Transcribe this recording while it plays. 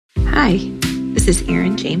Hi, this is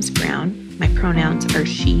Erin James Brown. My pronouns are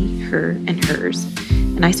she, her, and hers,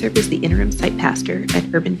 and I serve as the interim site pastor at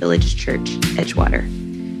Urban Village Church, Edgewater.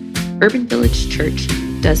 Urban Village Church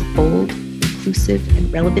does bold, inclusive,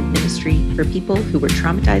 and relevant ministry for people who were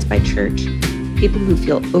traumatized by church, people who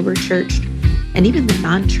feel over-churched, and even the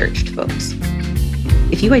non-churched folks.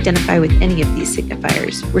 If you identify with any of these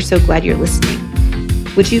signifiers, we're so glad you're listening.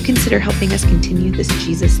 Would you consider helping us continue this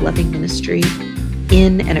Jesus-loving ministry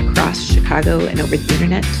in and across Chicago and over the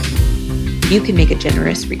internet? You can make a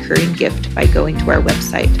generous recurring gift by going to our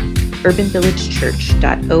website,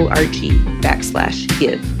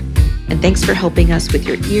 urbanvillagechurch.org/give. And thanks for helping us with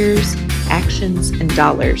your ears, actions, and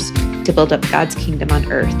dollars to build up God's kingdom on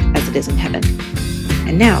earth as it is in heaven.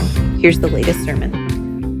 And now, here's the latest sermon.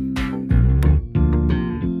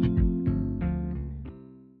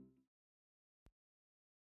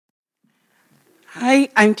 Hi,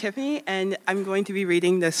 I'm Tiffany, and I'm going to be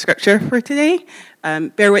reading the scripture for today.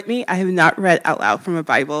 Bear with me, I have not read out loud from a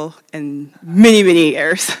Bible in many, many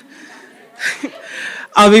years.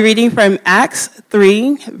 I'll be reading from Acts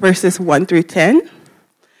 3, verses 1 through 10.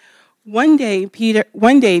 One day, Peter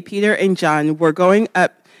and John were going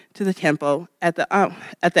up to the temple at the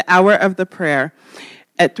hour of the prayer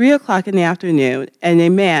at 3 o'clock in the afternoon, and a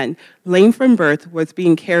man, lame from birth, was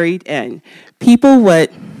being carried in. People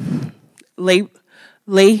would lay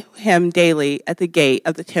him daily at the gate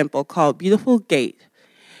of the temple called Beautiful Gate,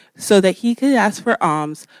 so that he could ask for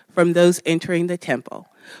alms from those entering the temple.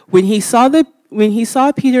 When he saw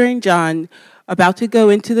Peter and John about to go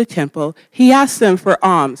into the temple, he asked them for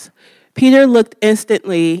alms. Peter looked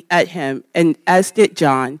instantly at him, and as did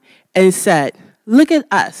John, and said, "Look at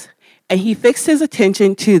us." And he fixed his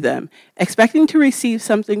attention to them, expecting to receive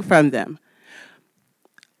something from them.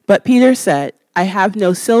 But Peter said, "I have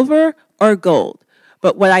no silver or gold,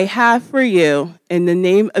 but what I have for you, in the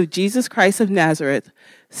name of Jesus Christ of Nazareth,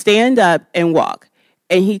 stand up and walk."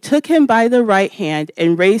 And he took him by the right hand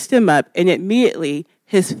and raised him up, and immediately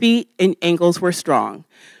his feet and ankles were strong.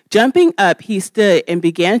 Jumping up, he stood and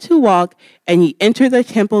began to walk, and he entered the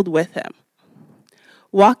temple with him.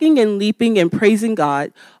 Walking and leaping and praising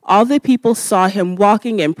God, all the people saw him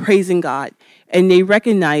walking and praising God, and they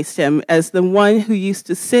recognized him as the one who used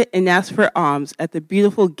to sit and ask for alms at the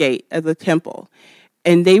beautiful gate of the temple.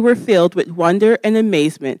 And they were filled with wonder and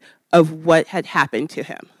amazement of what had happened to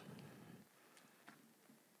him.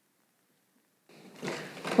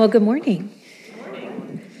 Well, good morning.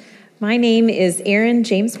 My name is Erin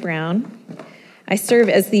James Brown. I serve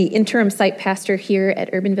as the interim site pastor here at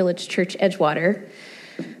Urban Village Church, Edgewater.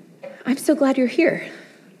 I'm so glad you're here.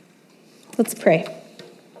 Let's pray.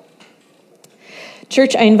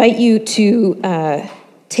 Church, I invite you to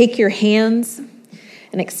take your hands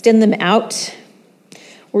and extend them out.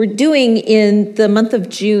 We're doing in the month of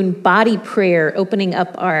June body prayer, opening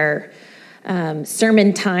up our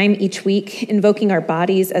sermon time each week, invoking our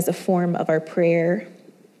bodies as a form of our prayer.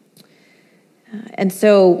 And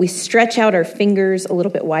so we stretch out our fingers a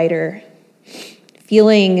little bit wider,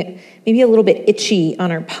 feeling maybe a little bit itchy on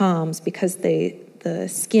our palms because the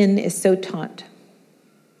skin is so taut.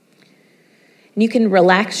 And you can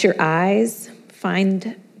relax your eyes,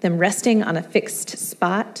 find them resting on a fixed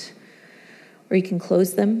spot, or you can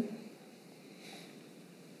close them.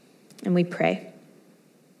 And we pray.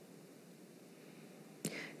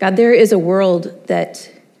 God, there is a world that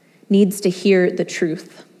needs to hear the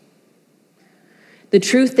truth. The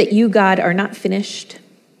truth that you, God, are not finished,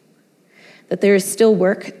 that there is still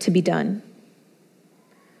work to be done,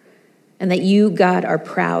 and that you, God, are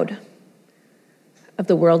proud of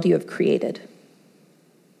the world you have created.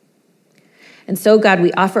 And so, God,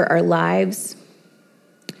 we offer our lives,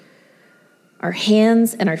 our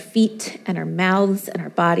hands and our feet and our mouths and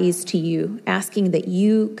our bodies to you, asking that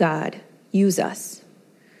you, God, use us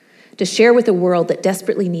to share with a world that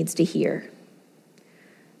desperately needs to hear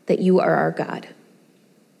that you are our God.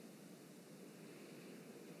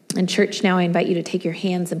 And church, now I invite you to take your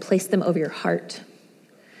hands and place them over your heart.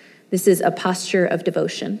 This is a posture of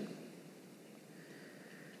devotion.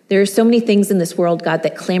 There are so many things in this world, God,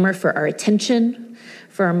 that clamor for our attention,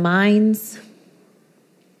 for our minds,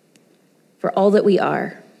 for all that we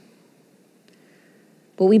are.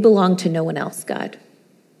 But we belong to no one else, God.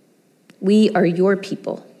 We are your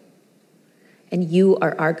people, and you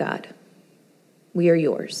are our God. We are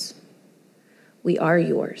yours. We are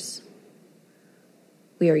yours.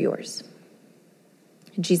 We are yours.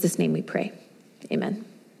 In Jesus' name we pray. Amen.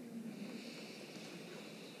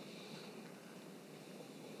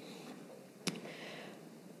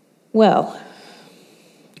 Well,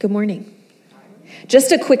 good morning.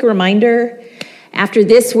 Just a quick reminder, After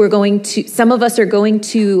this, some of us are going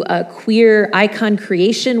to a queer icon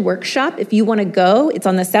creation workshop. If you want to go, it's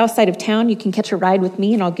on the south side of town. You can catch a ride with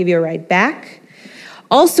me and I'll give you a ride back.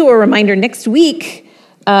 Also a reminder, next week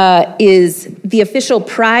is the official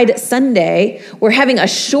Pride Sunday. We're having a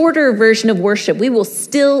shorter version of worship. We will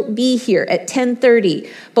still be here at 10:30,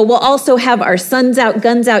 but we'll also have our Suns Out,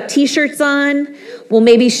 Guns Out t-shirts on. We'll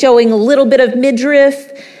maybe showing a little bit of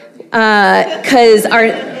midriff because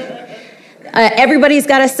everybody's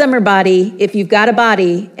got a summer body if you've got a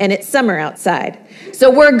body and it's summer outside.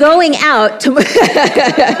 So we're going out to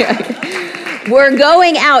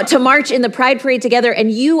march in the Pride Parade together,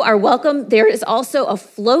 and you are welcome. There is also a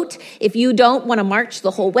float. If you don't want to march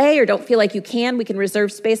the whole way or don't feel like you can, we can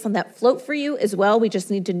reserve space on that float for you as well. We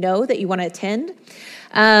just need to know that you want to attend.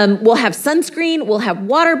 We'll have sunscreen, we'll have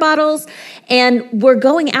water bottles, and we're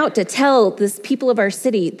going out to tell this people of our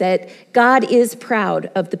city that God is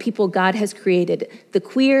proud of the people God has created, the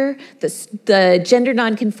queer, the gender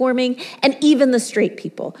nonconforming, and even the straight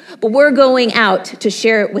people. But we're going out to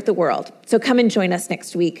share it with the world. So come and join us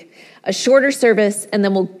next week. A shorter service, and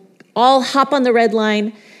then we'll all hop on the red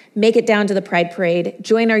line, make it down to the Pride Parade,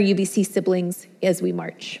 join our UBC siblings as we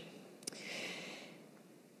march.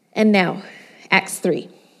 And now, Acts 3.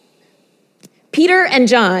 Peter and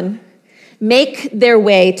John make their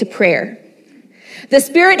way to prayer. The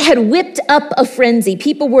Spirit had whipped up a frenzy.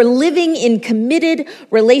 People were living in committed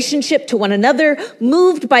relationship to one another,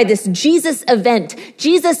 moved by this Jesus event.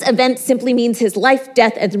 Jesus event simply means his life,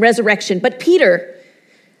 death, and resurrection. But Peter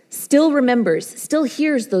still remembers, still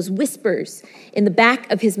hears those whispers in the back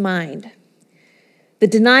of his mind. The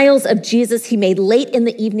denials of Jesus he made late in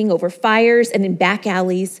the evening over fires and in back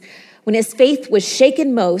alleys, when his faith was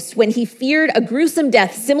shaken most, when he feared a gruesome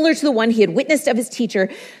death similar to the one he had witnessed of his teacher,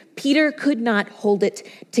 Peter could not hold it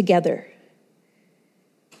together.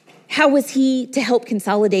 How was he to help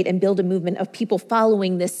consolidate and build a movement of people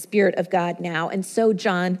following this Spirit of God now? And so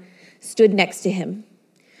John stood next to him.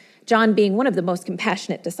 John being one of the most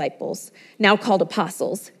compassionate disciples, now called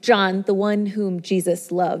apostles. John, the one whom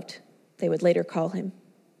Jesus loved, they would later call him.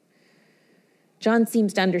 John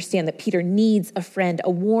seems to understand that Peter needs a friend, a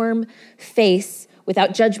warm face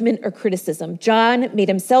without judgment or criticism. John made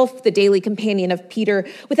himself the daily companion of Peter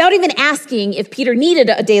without even asking if Peter needed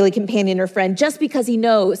a daily companion or friend, just because he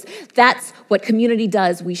knows that's what community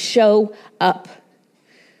does. We show up.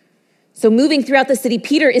 So moving throughout the city,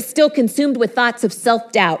 Peter is still consumed with thoughts of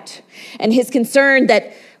self-doubt and his concern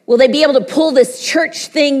that will they be able to pull this church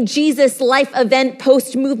thing, Jesus life event,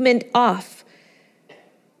 post-movement off?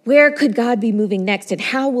 Where could God be moving next, and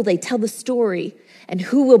how will they tell the story, and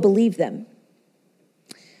who will believe them?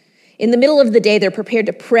 In the middle of the day, they're prepared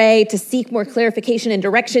to pray, to seek more clarification and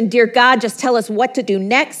direction. Dear God, just tell us what to do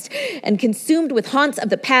next. And consumed with haunts of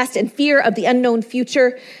the past and fear of the unknown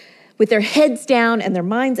future, with their heads down and their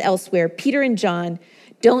minds elsewhere, Peter and John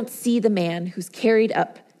don't see the man who's carried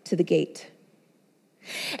up to the gate.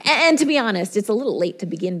 And to be honest, it's a little late to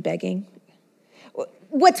begin begging.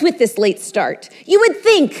 What's with this late start? You would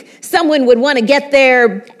think someone would want to get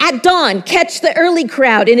there at dawn, catch the early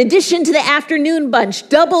crowd, in addition to the afternoon bunch,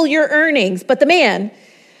 double your earnings. But the man,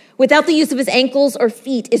 without the use of his ankles or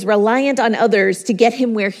feet, is reliant on others to get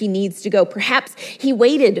him where he needs to go. Perhaps he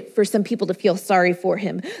waited for some people to feel sorry for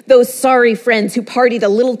him. Those sorry friends who partied a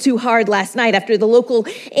little too hard last night after the local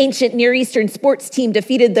ancient Near Eastern sports team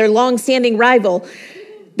defeated their long-standing rival.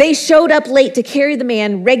 They showed up late to carry the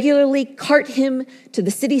man, regularly cart him to the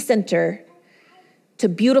city center, to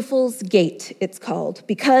Beautiful's Gate, it's called,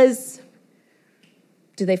 because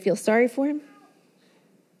do they feel sorry for him?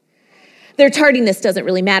 Their tardiness doesn't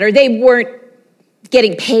really matter. They weren't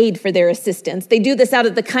getting paid for their assistance. They do this out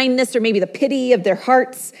of the kindness or maybe the pity of their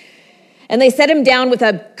hearts. And they set him down with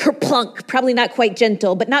a kerplunk, probably not quite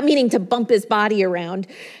gentle, but not meaning to bump his body around,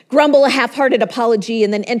 grumble a half-hearted apology,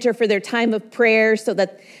 and then enter for their time of prayer so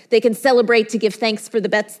that they can celebrate to give thanks for the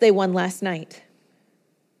bets they won last night.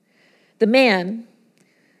 The man,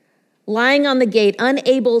 lying on the gate,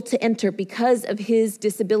 unable to enter because of his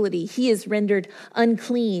disability, he is rendered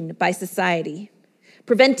unclean by society,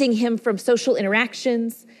 preventing him from social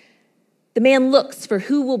interactions. The man looks for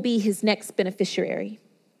who will be his next beneficiary.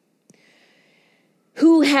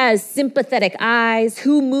 Who has sympathetic eyes?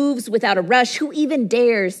 Who moves without a rush? Who even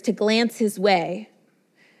dares to glance his way?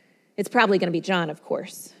 It's probably going to be John, of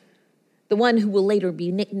course, the one who will later be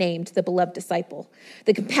nicknamed the beloved disciple,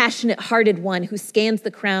 the compassionate-hearted one who scans the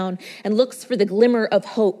crowd and looks for the glimmer of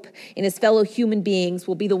hope in his fellow human beings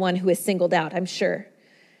will be the one who is singled out, I'm sure.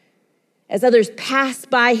 As others pass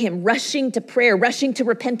by him, rushing to prayer, rushing to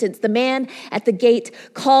repentance, the man at the gate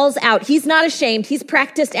calls out. He's not ashamed. He's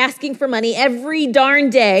practiced asking for money every darn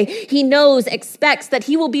day. He knows, expects that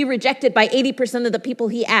he will be rejected by 80% of the people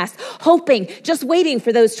he asks, hoping, just waiting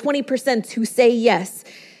for those 20% who say yes.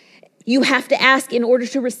 You have to ask in order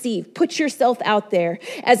to receive. Put yourself out there.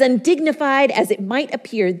 As undignified as it might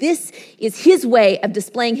appear, this is his way of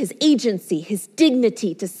displaying his agency, his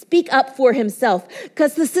dignity, to speak up for himself,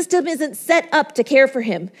 because the system isn't set up to care for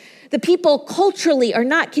him. The people culturally are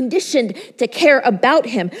not conditioned to care about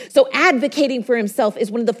him. So advocating for himself is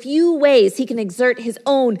one of the few ways he can exert his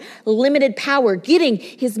own limited power, getting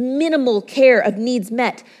his minimal care of needs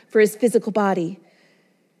met for his physical body.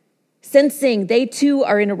 Sensing they too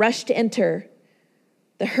are in a rush to enter,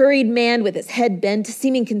 the hurried man with his head bent,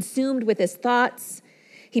 seeming consumed with his thoughts,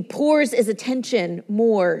 he pours his attention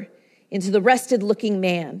more into the rested-looking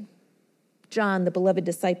man, John, the beloved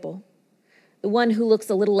disciple, the one who looks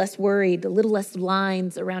a little less worried, a little less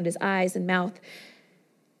lines around his eyes and mouth.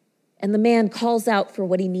 And the man calls out for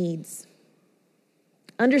what he needs.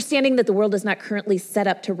 Understanding that the world is not currently set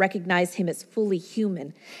up to recognize him as fully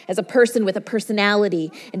human, as a person with a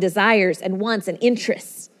personality and desires and wants and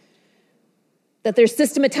interests. That their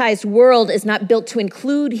systematized world is not built to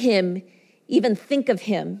include him, even think of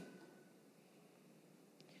him.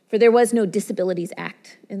 For there was no Disabilities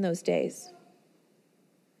Act in those days.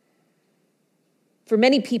 For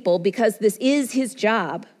many people, because this is his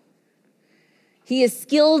job, he is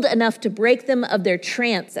skilled enough to break them of their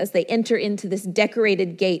trance as they enter into this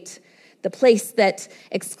decorated gate, the place that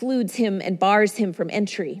excludes him and bars him from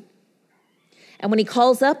entry. And when he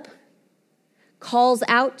calls out,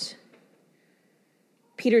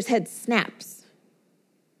 Peter's head snaps.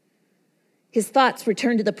 His thoughts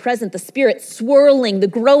return to the present, the spirit swirling, the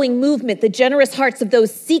growing movement, the generous hearts of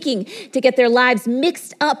those seeking to get their lives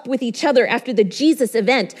mixed up with each other after the Jesus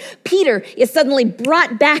event. Peter is suddenly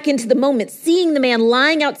brought back into the moment, seeing the man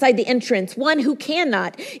lying outside the entrance, one who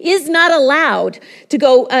is not allowed to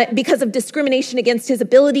go because of discrimination against his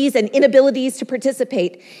abilities and inabilities to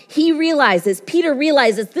participate. Peter realizes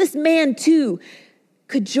this man too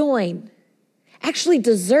could join, actually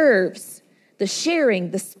deserves the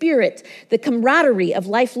sharing, the spirit, the camaraderie of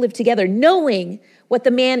life lived together, knowing what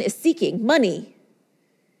the man is seeking, money,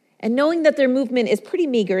 and knowing that their movement is pretty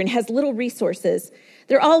meager and has little resources.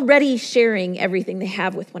 They're already sharing everything they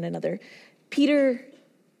have with one another. Peter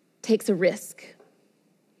takes a risk.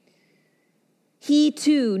 He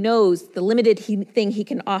too knows the limited thing he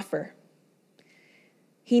can offer.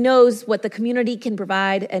 He knows what the community can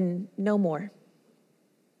provide and no more.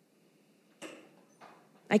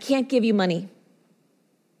 I can't give you money,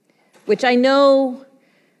 which I know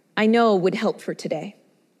would help for today.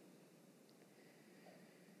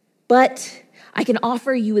 But I can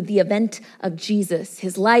offer you the event of Jesus,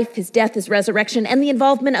 his life, his death, his resurrection, and the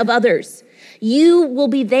involvement of others. You will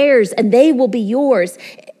be theirs and they will be yours.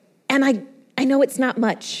 And I know it's not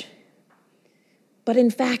much, but in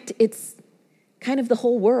fact, it's kind of the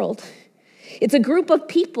whole world. It's a group of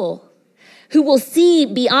people who will see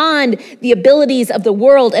beyond the abilities of the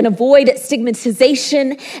world and avoid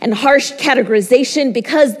stigmatization and harsh categorization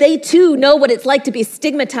because they too know what it's like to be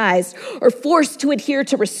stigmatized or forced to adhere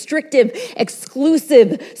to restrictive,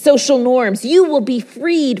 exclusive social norms. You will be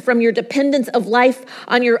freed from your dependence of life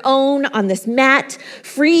on your own, on this mat,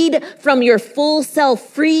 freed from your full self,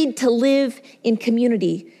 freed to live in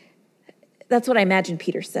community. That's what I imagine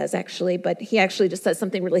Peter says, actually, but he actually just says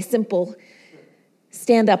something really simple.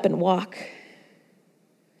 Stand up and walk.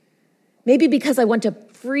 Maybe because I want to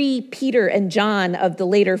free Peter and John of the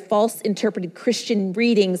later false interpreted Christian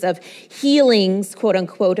readings of healings, quote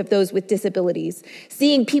unquote, of those with disabilities,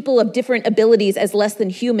 seeing people of different abilities as less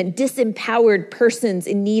than human, disempowered persons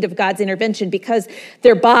in need of God's intervention because of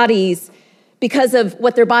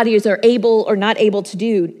what their bodies are able or not able to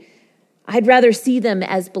do. I'd rather see them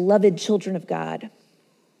as beloved children of God.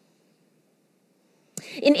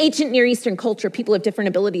 In ancient Near Eastern culture, people of different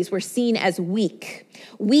abilities were seen as weak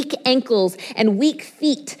ankles and weak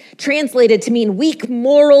feet, translated to mean weak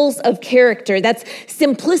morals of character. That's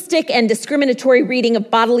simplistic and discriminatory reading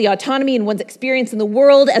of bodily autonomy and one's experience in the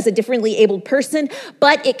world as a differently abled person,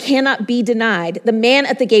 but it cannot be denied. The man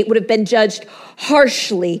at the gate would have been judged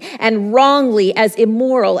harshly and wrongly as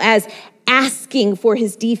immoral, as asking for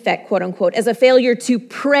his defect, quote unquote, as a failure to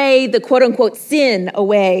pray the quote unquote sin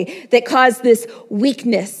away that caused this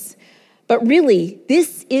weakness. But really,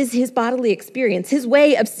 this is his bodily experience, his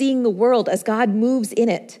way of seeing the world as God moves in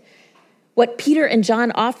it. What Peter and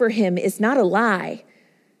John offer him is not a lie.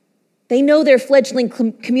 They know their fledgling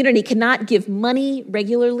community cannot give money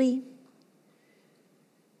regularly.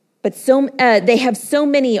 But they have so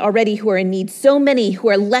many already who are in need, so many who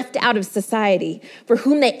are left out of society, for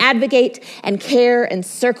whom they advocate and care and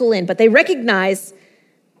circle in. But they recognize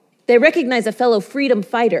a fellow freedom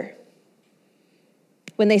fighter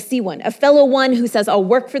when they see one, a fellow one who says, I'll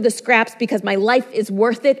work for the scraps because my life is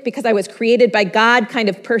worth it, because I was created by God kind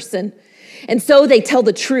of person. And so they tell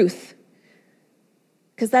the truth,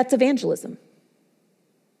 because that's evangelism,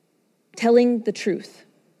 telling the truth.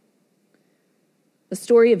 The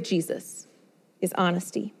story of Jesus is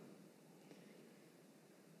honesty.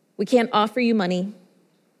 We can't offer you money.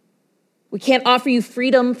 We can't offer you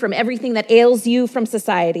freedom from everything that ails you from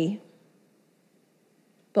society.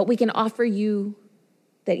 But we can offer you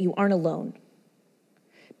that you aren't alone.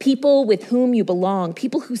 People with whom you belong,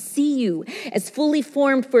 people who see you as fully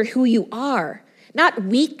formed for who you are, not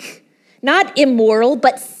weak, not immoral,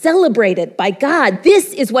 but celebrated by God.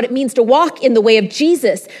 This is what it means to walk in the way of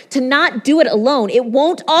Jesus, to not do it alone. It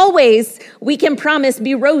won't always, we can promise,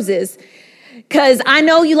 be roses, because I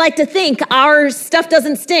know you like to think our stuff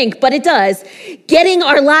doesn't stink, but it does. Getting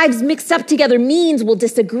our lives mixed up together means we'll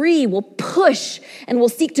disagree, we'll push, and we'll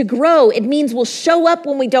seek to grow. It means we'll show up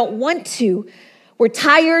when we don't want to. We're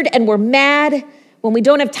tired and we're mad when we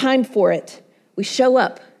don't have time for it. We show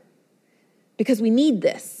up because we need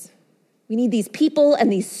this. We need these people and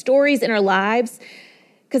these stories in our lives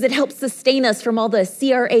because it helps sustain us from all the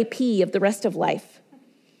CRAP of the rest of life.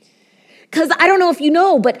 Because I don't know if you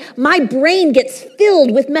know, but my brain gets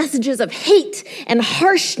filled with messages of hate and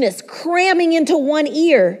harshness cramming into one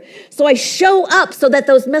ear. So I show up so that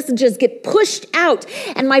those messages get pushed out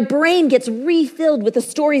and my brain gets refilled with the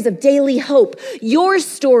stories of daily hope, your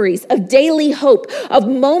stories of daily hope, of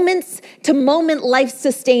moments to moment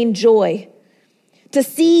life-sustained joy. To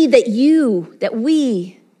see that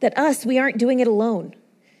we aren't doing it alone,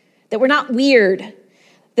 that we're not weird,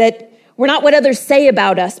 that we're not what others say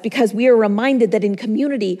about us, because we are reminded that in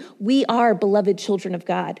community, we are beloved children of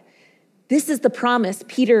God. This is the promise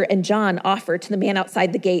Peter and John offer to the man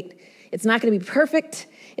outside the gate. It's not going to be perfect.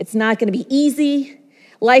 It's not going to be easy.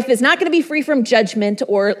 Life is not going to be free from judgment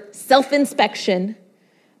or self-inspection,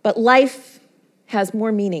 but life has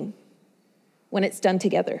more meaning when it's done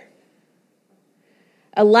together.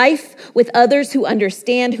 A life with others who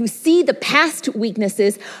understand, who see the past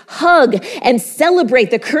weaknesses, hug and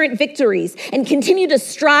celebrate the current victories, and continue to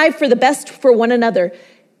strive for the best for one another.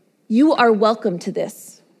 You are welcome to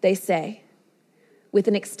this, they say, with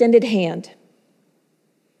an extended hand.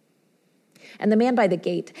 And the man by the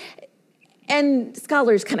gate, and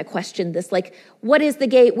scholars kind of question this, like, what is the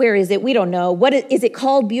gate? Where is it? We don't know. Is it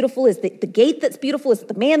called beautiful? Is it the gate that's beautiful? Is it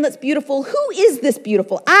the man that's beautiful? Who is this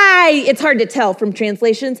beautiful? It's hard to tell from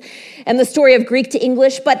translations and the story of Greek to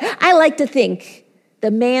English, but I like to think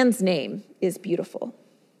the man's name is beautiful.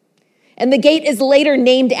 And the gate is later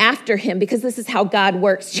named after him because this is how God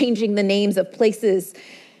works, changing the names of places,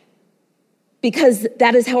 because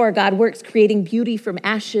that is how our God works, creating beauty from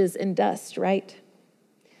ashes and dust, right?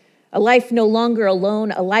 A life no longer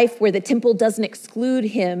alone, a life where the temple doesn't exclude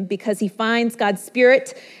him because he finds God's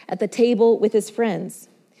Spirit at the table with his friends.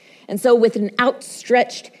 And so with an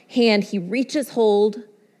outstretched hand, he reaches hold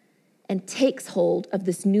and takes hold of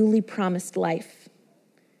this newly promised life.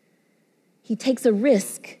 He takes a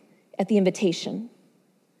risk at the invitation,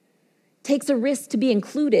 takes a risk to be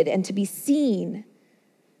included and to be seen.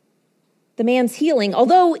 The man's healing,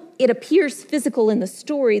 although it appears physical in the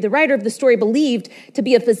story, the writer of the story believed to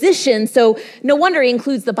be a physician, so no wonder he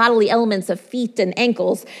includes the bodily elements of feet and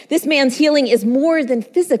ankles. This man's healing is more than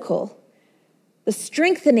physical. The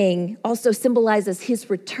strengthening also symbolizes his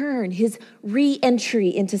return, his re-entry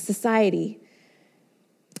into society.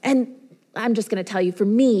 And I'm just going to tell you, for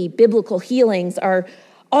me, biblical healings are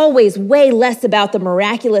always way less about the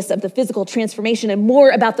miraculous of the physical transformation and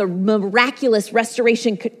more about the miraculous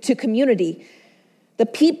restoration to community. The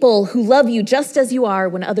people who love you just as you are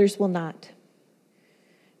when others will not.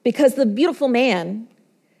 Because the beautiful man,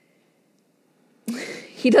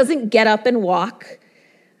 he doesn't get up and walk.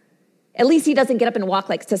 At least he doesn't get up and walk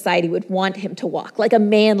like society would want him to walk, like a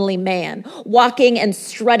manly man, walking and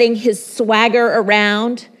strutting his swagger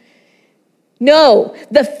around. No,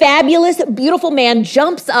 the fabulous, beautiful man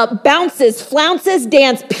jumps up, bounces, flounces,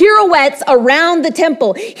 dances, pirouettes around the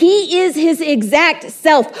temple. He is his exact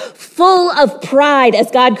self, full of pride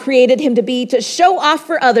as God created him to be, to show off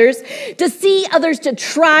for others, to see others to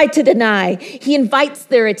try to deny. He invites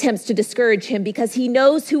their attempts to discourage him because he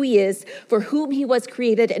knows who he is, for whom he was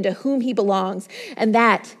created, and to whom he belongs. And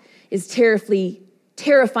that is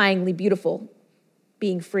terrifyingly beautiful,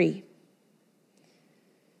 being free.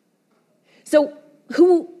 So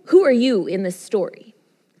who are you in this story?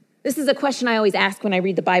 This is a question I always ask when I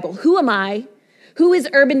read the Bible. Who am I? Who is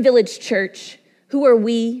Urban Village Church? Who are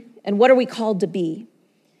we? And what are we called to be?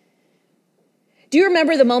 Do you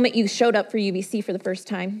remember the moment you showed up for UVC for the first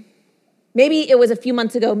time? Maybe it was a few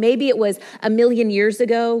months ago. Maybe it was 1,000,000 years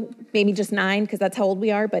ago. Maybe just 9, because that's how old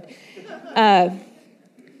we are. But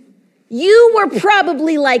you were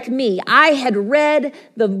probably like me. I had read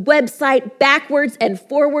the website backwards and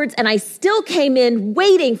forwards, and I still came in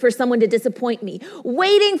waiting for someone to disappoint me,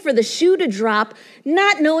 waiting for the shoe to drop,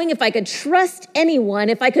 not knowing if I could trust anyone,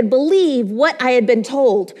 if I could believe what I had been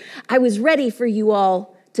told. I was ready for you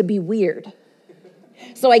all to be weird.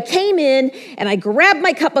 So I came in and I grabbed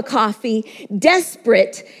my cup of coffee,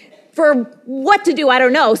 desperate for what to do. I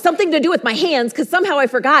don't know, something to do with my hands, because somehow I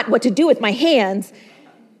forgot what to do with my hands.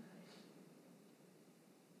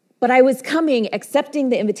 But I was coming, accepting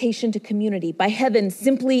the invitation to community, by heaven,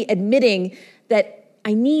 simply admitting that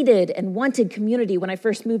I needed and wanted community when I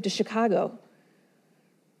first moved to Chicago.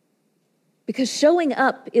 Because showing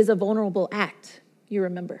up is a vulnerable act, you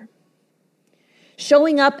remember.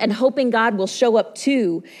 Showing up and hoping God will show up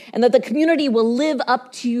too, and that the community will live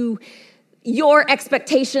up to your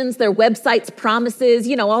expectations, their website's promises,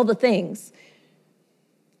 all the things.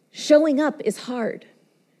 Showing up is hard.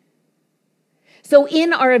 So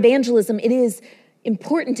in our evangelism, it is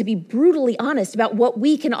important to be brutally honest about what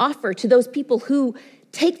we can offer to those people who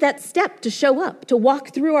take that step to show up, to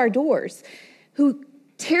walk through our doors, who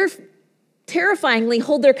terrifyingly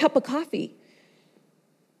hold their cup of coffee.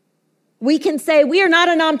 We can say, we are not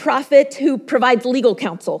a nonprofit who provides legal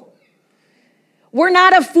counsel. We're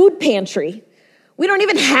not a food pantry. We don't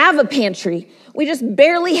even have a pantry. We just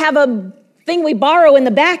barely have a thing we borrow in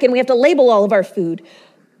the back, and we have to label all of our food.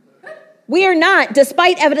 We are not,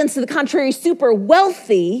 despite evidence to the contrary, super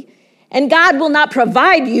wealthy, and God will not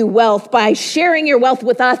provide you wealth by sharing your wealth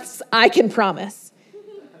with us, I can promise.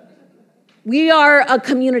 We are a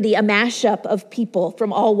community, a mashup of people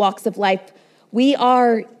from all walks of life. We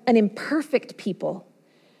are an imperfect people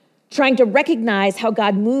trying to recognize how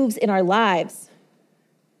God moves in our lives.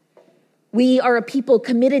 We are a people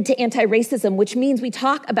committed to anti-racism, which means we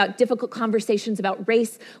talk about difficult conversations about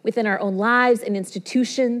race within our own lives and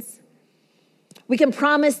institutions. We can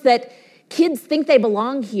promise that kids think they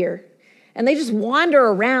belong here, and they just wander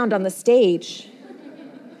around on the stage.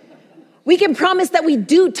 We can promise that we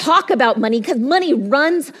do talk about money because money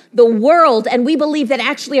runs the world, and we believe that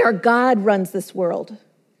actually our God runs this world.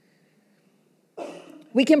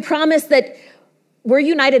 We can promise that we're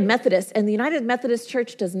United Methodists, and the United Methodist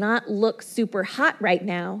Church does not look super hot right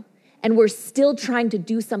now, and we're still trying to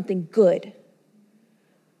do something good.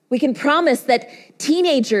 We can promise that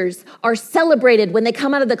teenagers are celebrated when they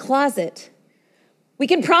come out of the closet. We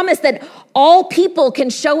can promise that all people can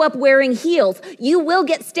show up wearing heels. You will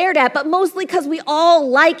get stared at, but mostly because we all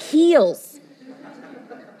like heels.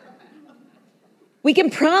 We can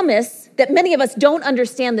promise that many of us don't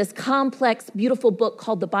understand this complex, beautiful book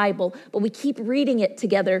called the Bible, but we keep reading it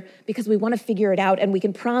together because we want to figure it out. And we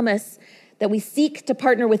can promise that we seek to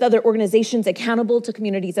partner with other organizations accountable to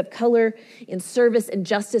communities of color in service and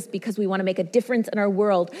justice because we want to make a difference in our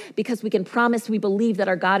world, because we can promise we believe that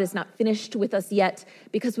our God is not finished with us yet,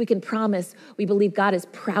 because we can promise we believe God is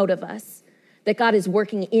proud of us, that God is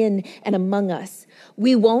working in and among us.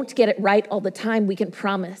 We won't get it right all the time, we can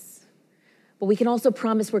promise. But we can also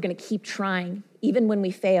promise we're going to keep trying, even when we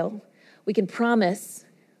fail. We can promise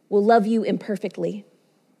we'll love you imperfectly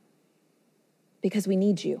because we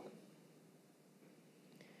need you.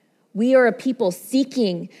 We are a people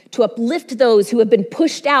seeking to uplift those who have been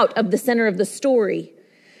pushed out of the center of the story.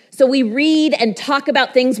 So we read and talk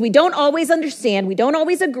about things we don't always understand. We don't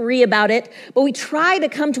always agree about it, but we try to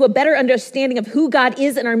come to a better understanding of who God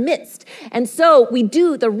is in our midst. And so we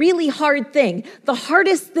do the really hard thing. The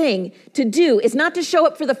hardest thing to do is not to show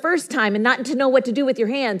up for the first time and not to know what to do with your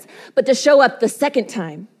hands, but to show up the second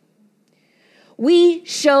time. We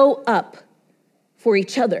show up for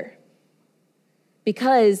each other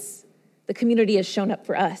because the community has shown up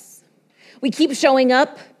for us. We keep showing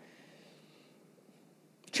up,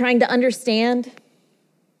 trying to understand.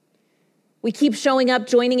 We keep showing up,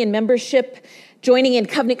 joining in membership, joining in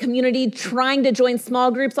covenant community, trying to join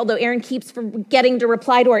small groups, although Aaron keeps forgetting to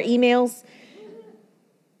reply to our emails.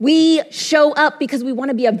 We show up because we want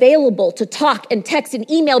to be available to talk and text and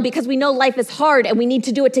email because we know life is hard and we need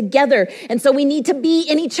to do it together. And so we need to be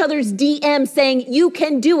in each other's DM saying, you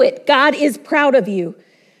can do it. God is proud of you.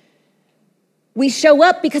 We show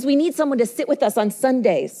up because we need someone to sit with us on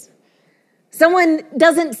Sundays. Someone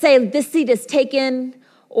doesn't say, this seat is taken,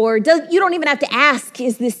 or you don't even have to ask,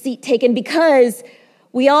 is this seat taken? Because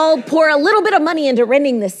we all pour a little bit of money into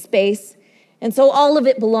renting this space, And so all of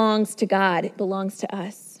it belongs to God. It belongs to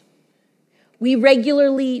us. We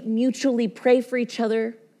regularly, mutually pray for each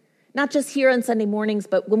other, not just here on Sunday mornings,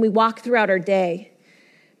 but when we walk throughout our day,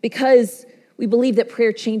 because we believe that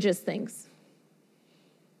prayer changes things.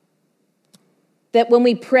 That when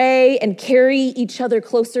we pray and carry each other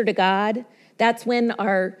closer to God, that's when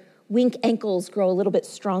our weak ankles grow a little bit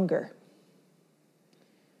stronger.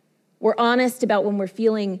 We're honest about when we're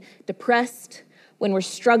feeling depressed, when we're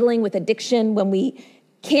struggling with addiction, when we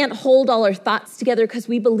can't hold all our thoughts together because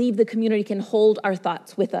we believe the community can hold our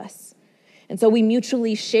thoughts with us. And so we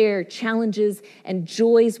mutually share challenges and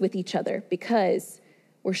joys with each other because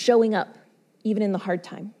we're showing up even in the hard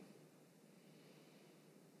time.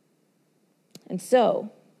 And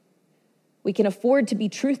so we can afford to be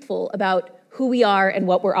truthful about who we are and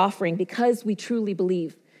what we're offering because we truly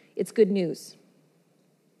believe it's good news.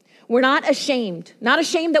 We're not ashamed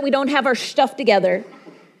that we don't have our stuff together,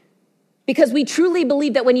 because we truly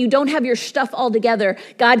believe that when you don't have your stuff all together,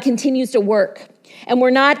 God continues to work. And we're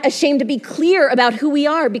not ashamed to be clear about who we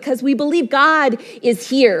are because we believe God is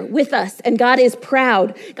here with us and God is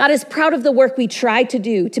proud. God is proud of the work we try to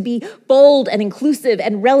do, to be bold and inclusive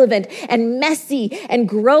and relevant and messy and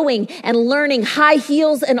growing and learning, high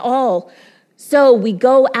heels and all. So we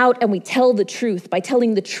go out and we tell the truth by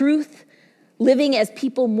telling the truth, living as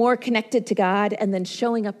people more connected to God, and then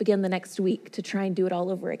showing up again the next week to try and do it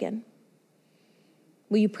all over again.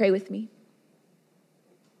 Will you pray with me?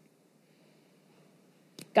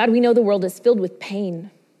 God, we know the world is filled with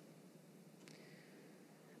pain.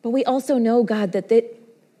 But we also know, God, that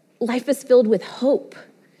life is filled with hope.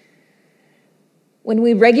 When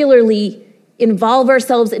we regularly involve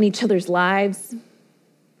ourselves in each other's lives,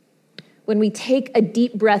 when we take a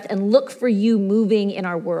deep breath and look for you moving in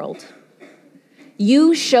our world,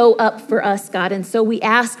 you show up for us, God, and so we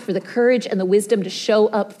ask for the courage and the wisdom to show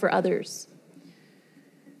up for others.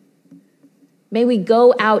 May we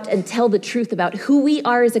go out and tell the truth about who we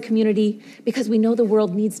are as a community because we know the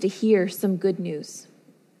world needs to hear some good news.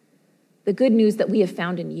 The good news that we have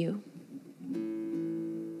found in you.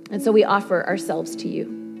 And so we offer ourselves to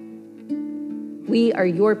you. We are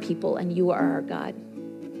your people and you are our God.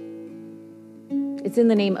 It's in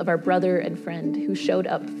the name of our brother and friend who showed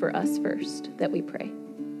up for us first that we pray.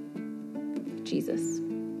 Jesus.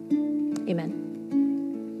 Amen.